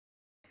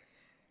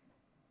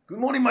Good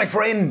morning, my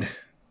friend.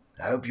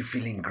 I hope you're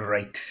feeling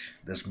great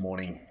this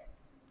morning.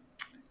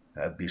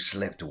 I hope you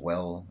slept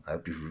well. I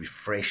hope you've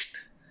refreshed.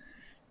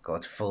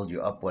 God filled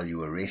you up while you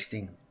were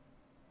resting.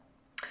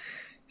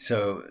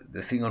 So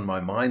the thing on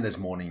my mind this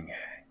morning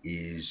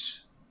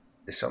is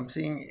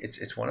something.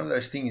 It's one of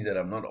those things that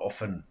I'm not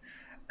often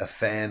a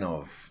fan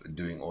of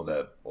doing, or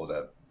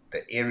the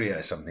area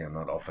is something I'm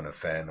not often a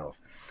fan of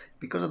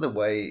because of the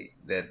way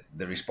that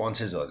the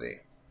responses are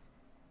there,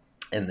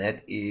 and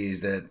that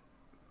is that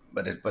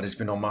but it's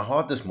been on my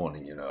heart this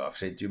morning. I've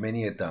said to you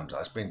many a times,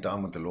 I spend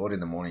time with the Lord in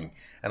the morning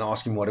and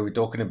ask him, what are we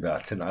talking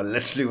about? And I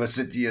literally was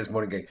sitting here this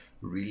morning going,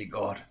 really,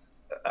 God?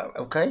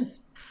 Okay,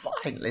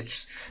 fine,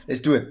 let's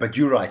do it. But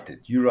you write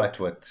it. You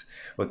write what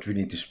we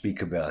need to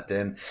speak about.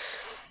 And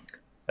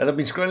as I've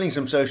been scrolling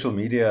some social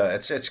media,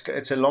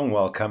 it's a long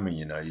while coming.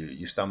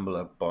 You stumble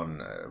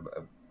upon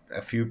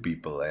a few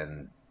people,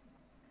 and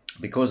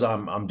because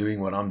I'm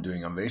doing what I'm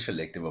doing, I'm very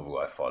selective of who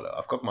I follow.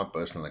 I've got my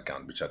personal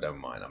account, which I don't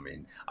mind. I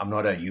mean, I'm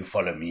not a you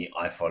follow me,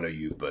 I follow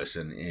you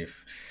person. If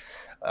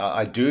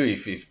I do,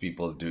 if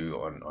people do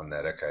on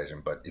that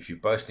occasion, but if you're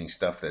posting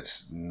stuff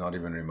that's not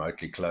even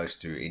remotely close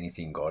to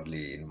anything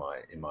godly, in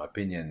my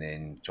opinion,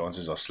 then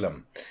chances are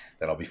slim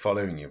that I'll be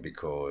following you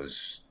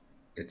because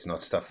it's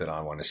not stuff that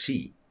I want to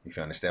see. If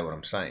you understand what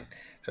I'm saying.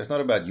 So it's not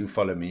about you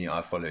follow me,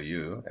 I follow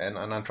you. And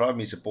I try to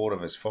be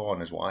supportive as far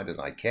and as wide as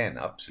I can.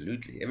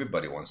 Absolutely.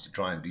 Everybody wants to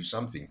try and do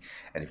something.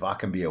 And if I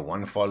can be a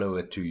one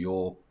follower to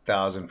your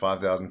 1,000,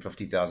 5,000,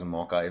 50,000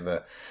 mark,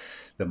 however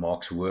the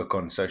marks work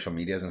on social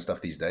medias and stuff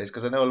these days,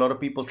 because I know a lot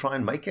of people try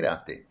and make it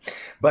out there.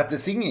 But the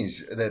thing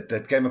is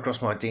that came across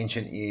my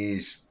attention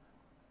is,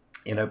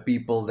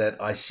 people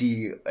that I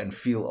see and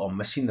feel are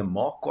missing the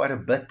mark quite a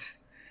bit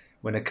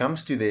when it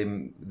comes to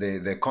them,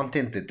 the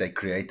content that they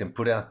create and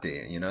put out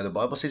there. The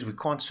Bible says we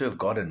can't serve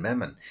God and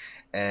mammon.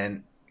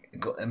 And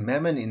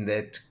mammon in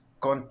that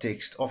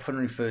context often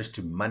refers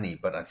to money,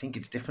 but I think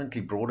it's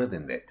definitely broader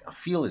than that. I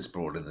feel it's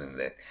broader than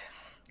that.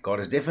 God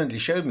has definitely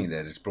showed me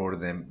that it's broader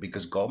than,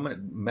 because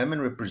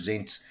mammon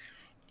represents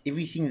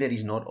everything that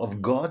is not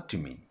of God to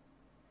me.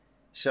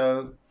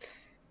 So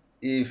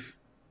if,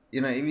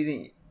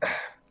 everything.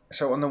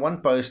 So on the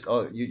one post,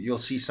 you'll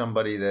see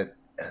somebody that,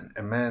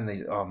 and man,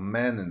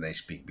 and they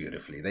speak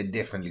beautifully. They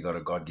definitely got a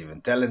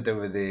God-given talent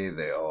over there.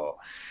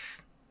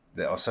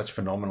 They are such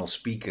phenomenal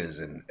speakers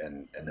and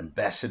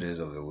ambassadors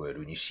of the word.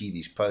 When you see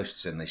these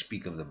posts and they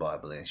speak of the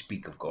Bible and they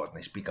speak of God and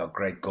they speak how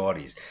great God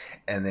is,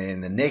 and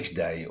then the next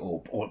day,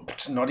 or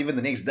not even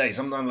the next day,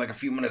 sometimes like a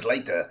few minutes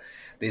later,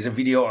 there's a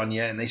video on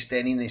you and they're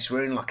standing there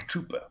swearing like a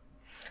trooper.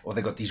 Or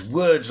they got these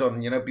words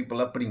on, people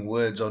are putting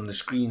words on the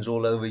screens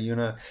all over,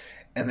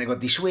 and they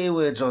got these swear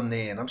words on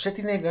there. And I'm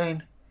sitting there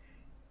going,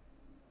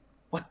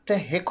 what the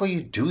heck are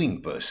you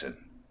doing, person?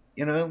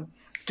 To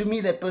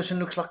me, that person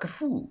looks like a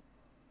fool.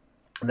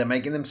 They're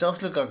making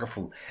themselves look like a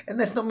fool. And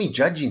that's not me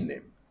judging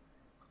them.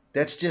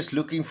 That's just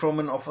looking from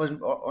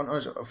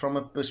from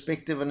a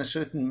perspective and a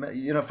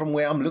certain, from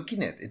where I'm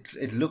looking at it.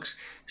 It looks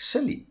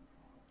silly.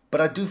 But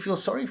I do feel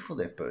sorry for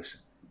that person.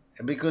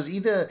 Because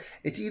either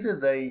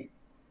they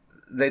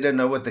don't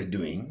know what they're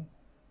doing.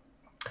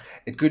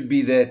 It could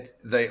be that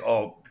they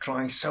are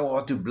trying so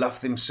hard to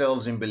bluff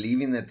themselves in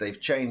believing that they've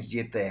changed,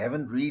 yet they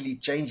haven't really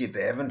changed yet.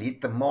 They haven't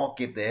hit the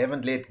mark yet. They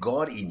haven't let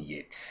God in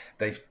yet.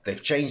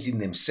 They've changed in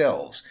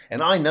themselves.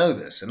 And I know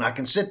this, and I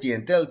can sit here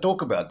and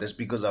talk about this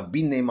because I've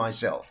been there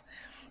myself.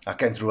 I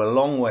came through a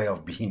long way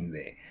of being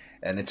there.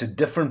 And it's a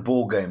different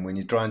ball game when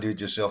you try and do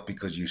it yourself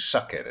because you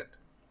suck at it.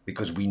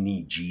 Because we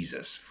need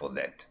Jesus for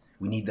that.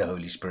 We need the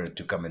Holy Spirit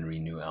to come and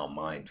renew our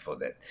mind for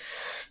that.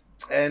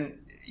 And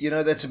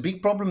that's a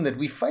big problem that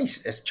we face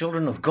as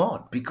children of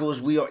God,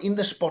 because we are in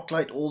the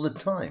spotlight all the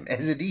time,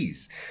 as it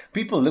is.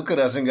 People look at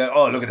us and go,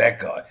 oh, look at that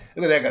guy.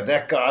 Look at that guy.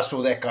 That guy, I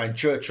saw that guy in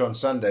church on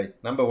Sunday.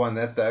 Number one,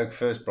 that's the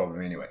first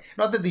problem anyway.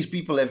 Not that these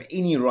people have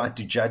any right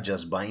to judge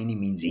us by any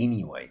means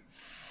anyway.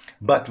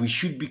 But we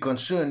should be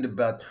concerned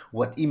about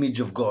what image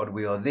of God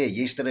we are there.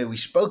 Yesterday we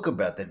spoke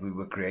about that we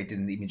were created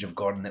in the image of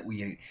God and that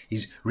we are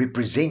His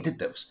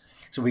representatives.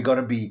 So we got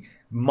to be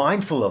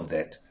mindful of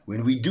that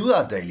when we do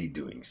our daily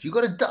doings. You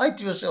got to die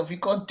to yourself. You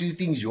can't do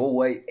things your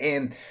way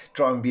and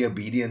try and be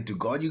obedient to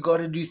God. You got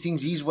to do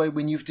things His way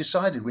when you've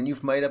decided, when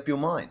you've made up your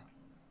mind.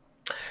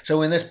 So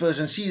when this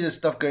person sees this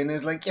stuff going,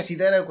 it's like, yes,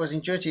 that was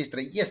in church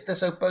yesterday. Yes,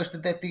 this I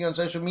posted that thing on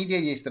social media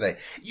yesterday.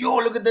 Yo,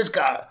 look at this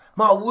guy.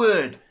 My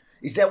word.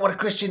 Is that what a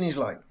Christian is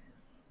like?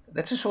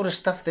 That's the sort of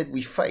stuff that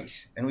we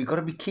face, and we've got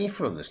to be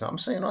careful of this. Now,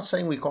 I'm not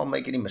saying we can't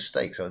make any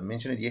mistakes. I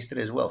mentioned it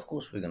yesterday as well. Of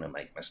course, we're going to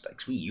make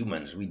mistakes. We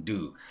humans, we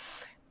do.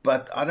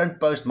 But I don't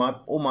post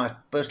all my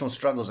personal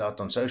struggles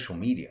out on social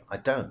media. I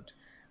don't.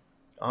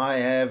 I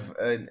have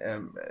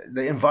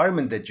the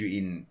environment that you're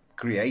in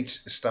creates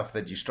stuff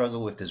that you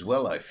struggle with as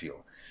well. I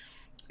feel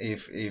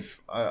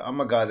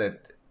I'm a guy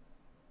that,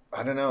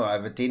 I don't know, I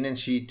have a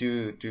tendency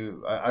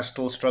I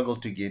still struggle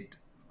to get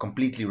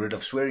completely rid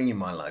of swearing in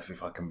my life,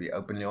 if I can be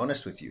openly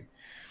honest with you.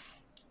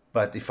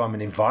 But if I'm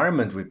in an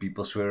environment where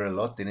people swear a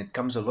lot, then it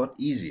comes a lot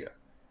easier.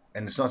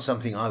 And it's not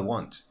something I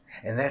want.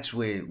 And that's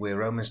where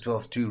Romans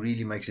 12:2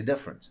 really makes a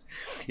difference.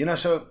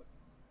 So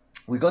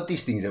we got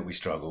these things that we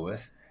struggle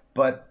with,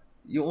 but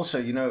you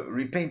also,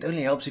 repent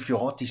only helps if your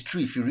heart is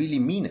true, if you really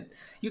mean it.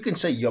 You can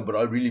say, yeah, but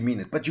I really mean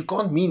it. But you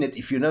can't mean it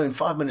if you know in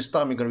 5 minutes'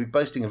 time you're going to be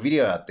posting a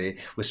video out there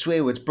with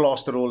swear words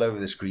plastered all over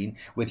the screen,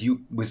 with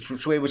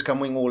swear words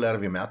coming all out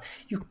of your mouth.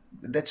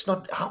 That's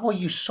not, how are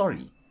you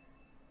sorry?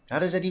 How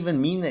does that even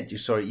mean that you're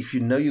sorry if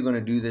you know you're going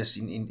to do this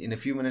in a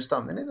few minutes'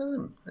 time? Then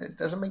it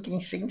doesn't make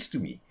any sense to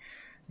me.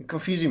 It's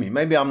confusing me.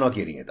 Maybe I'm not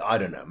getting it. I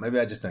don't know. Maybe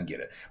I just don't get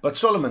it. But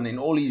Solomon, in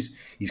all his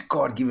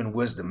God-given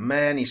wisdom,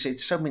 man, he said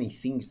so many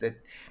things that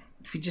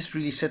if you just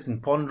really sit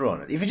and ponder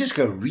on it, if you just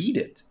go read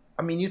it,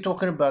 I mean, you're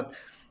talking about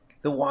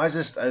the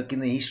wisest oak in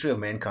the history of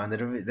mankind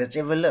that's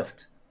ever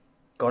lived.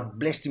 God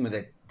blessed him with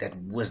that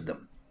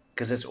wisdom,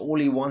 because that's all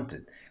he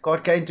wanted.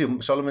 God came to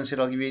him. Solomon said,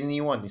 I'll give you anything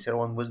you want. He said, I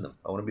want wisdom.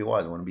 I want to be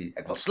wise. I want to be,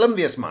 ek wil slim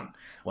wees, man.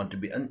 I want to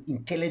be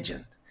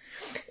intelligent.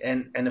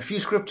 And a few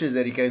scriptures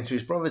that he came through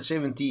is Proverbs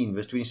 17,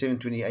 verse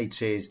 27-28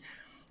 says,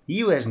 he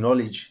who has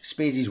knowledge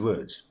spares his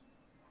words,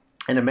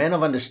 and a man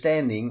of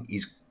understanding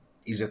is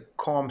a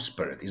calm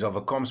spirit, is of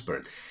a calm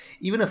spirit.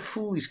 Even a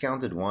fool is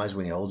counted wise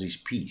when he holds his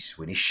peace.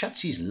 When he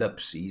shuts his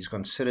lips, he is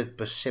considered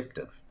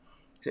perceptive.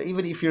 So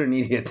even if you're an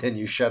idiot and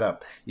you shut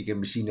up, you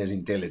can be seen as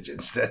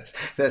intelligence. That's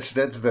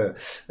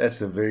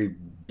the very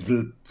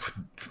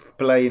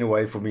plain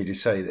way for me to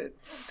say that.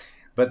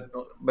 But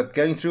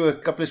going through a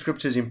couple of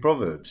scriptures in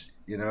Proverbs,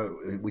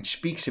 which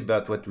speaks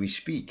about what we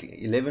speak.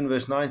 11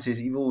 verse 9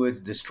 says, evil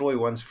words destroy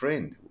one's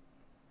friend,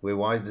 where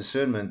wise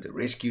discernment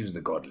rescues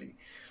the godly.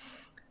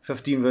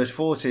 15 verse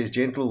 4 says,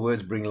 gentle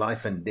words bring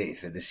life and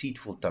death. A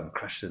deceitful tongue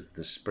crushes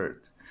the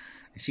spirit.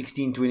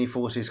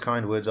 16:24 says,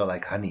 kind words are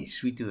like honey,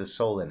 sweet to the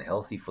soul and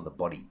healthy for the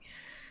body.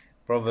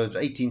 Proverbs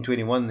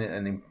 18:21,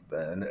 and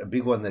a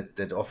big one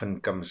that often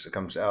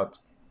comes out,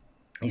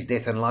 is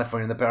death and life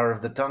are in the power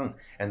of the tongue,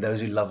 and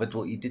those who love it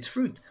will eat its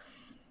fruit.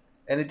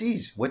 And it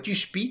is. What you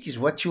speak is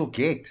what you'll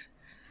get.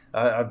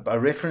 I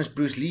referenced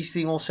Bruce Lee's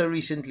thing also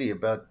recently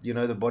about,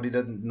 the body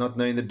not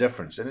knowing the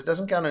difference. And it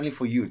doesn't count only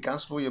for you. It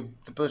counts for the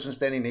person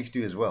standing next to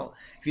you as well.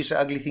 If you say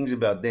ugly things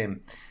about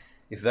them,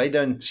 if they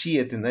don't see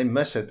it and they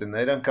miss it and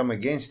they don't come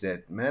against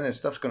that, man, that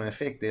stuff's going to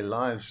affect their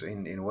lives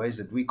in ways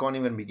that we can't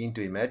even begin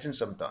to imagine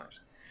sometimes.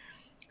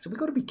 So we've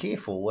got to be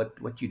careful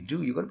what you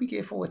do. You've got to be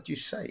careful what you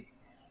say.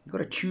 You've got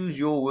to choose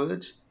your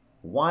words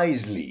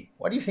wisely.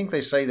 Why do you think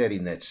they say that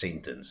in that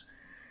sentence?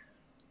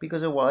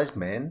 Because a wise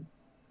man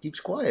keeps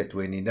quiet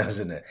when he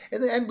doesn't.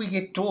 And we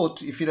get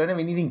taught, if you don't have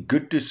anything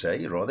good to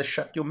say, rather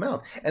shut your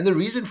mouth. And the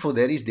reason for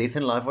that is death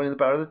and life are in the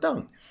power of the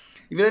tongue.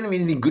 If you don't have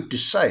anything good to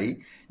say,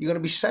 you're going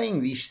to be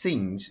saying these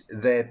things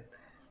that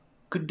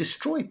could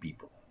destroy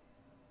people,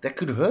 that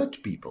could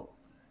hurt people.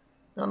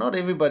 Now, not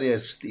everybody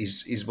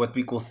is what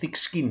we call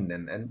thick-skinned,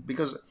 and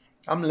because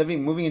I'm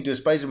moving into a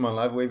space in my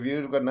life where if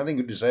you've got nothing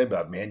good to say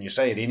about me and you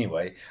say it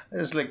anyway,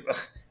 it's like,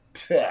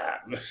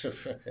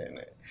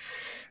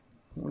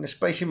 I'm in a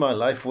space in my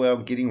life where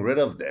I'm getting rid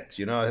of that.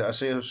 I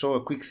saw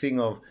a quick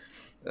thing of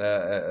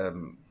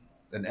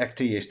an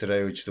actor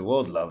yesterday, which the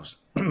world loves,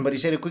 but he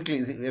said a quick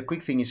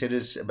thing. He said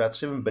it's about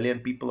 7 billion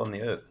people on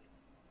the earth,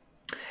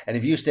 and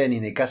if you're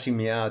standing there cussing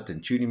me out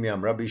and tuning me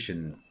I'm rubbish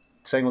and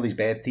saying all these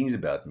bad things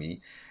about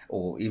me,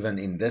 or even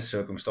in this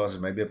circumstances,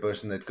 maybe a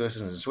person that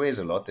curses and swears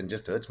a lot and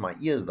just hurts my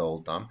ears the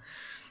whole time,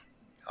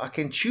 I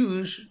can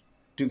choose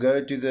to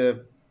go to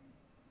the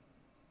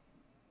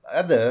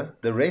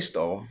rest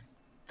of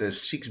the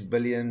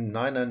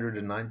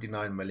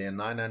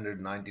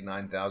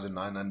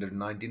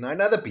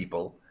 6,999,999,999 other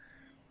people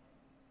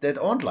that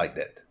aren't like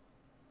that.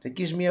 That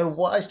gives me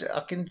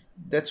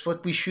that's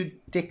what we should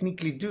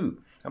technically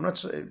do. I'm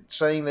not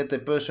saying that the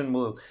person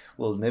will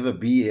never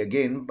be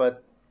again,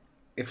 but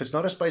if it's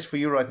not a space for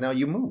you right now,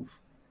 you move.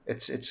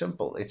 It's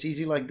simple. It's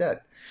easy like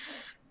that.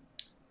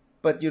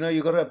 But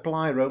you've got to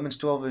apply Romans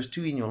 12 verse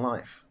 2 in your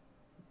life.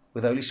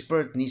 Where the Holy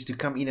Spirit needs to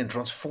come in and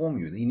transform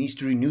you. He needs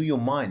to renew your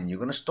mind, and you're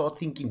going to start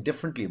thinking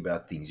differently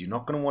about things. You're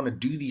not going to want to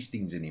do these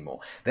things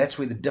anymore. That's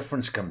where the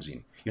difference comes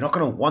in. You're not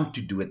going to want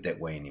to do it that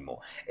way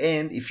anymore.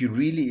 And if you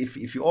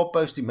are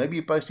posting, maybe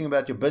you're posting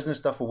about your business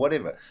stuff or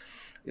whatever.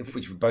 If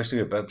you're posting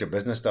about your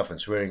business stuff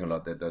and swearing a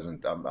lot, I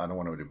don't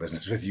want to do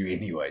business with you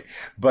anyway.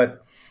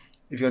 But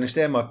if you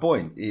understand my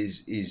point,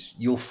 is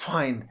you'll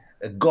find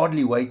a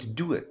godly way to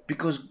do it.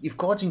 Because if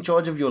God's in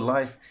charge of your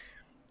life,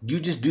 you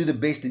just do the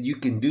best that you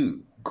can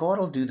do. God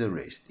will do the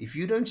rest. If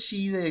you don't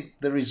see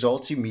the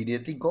results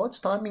immediately, God's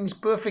timing is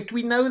perfect.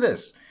 We know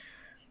this.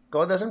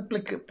 God doesn't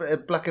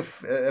pluck a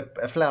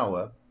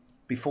flower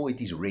before it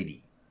is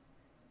ready.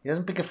 He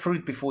doesn't pick a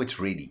fruit before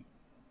it's ready.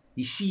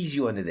 He sees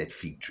you under that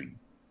fig tree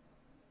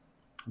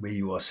where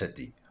you are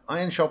sitting.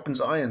 Iron sharpens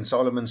iron,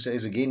 Solomon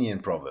says again in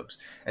Proverbs.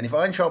 And if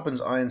iron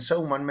sharpens iron, so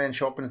one man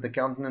sharpens the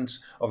countenance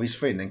of his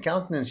friend. And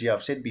countenance,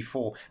 I've said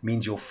before,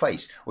 means your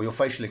face or your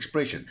facial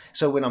expression.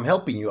 So when I'm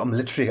helping you, I'm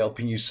literally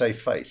helping you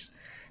save face.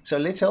 So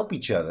let's help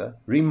each other,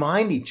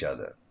 remind each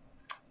other,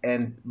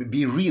 and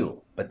be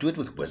real, but do it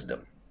with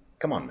wisdom.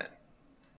 Come on, man.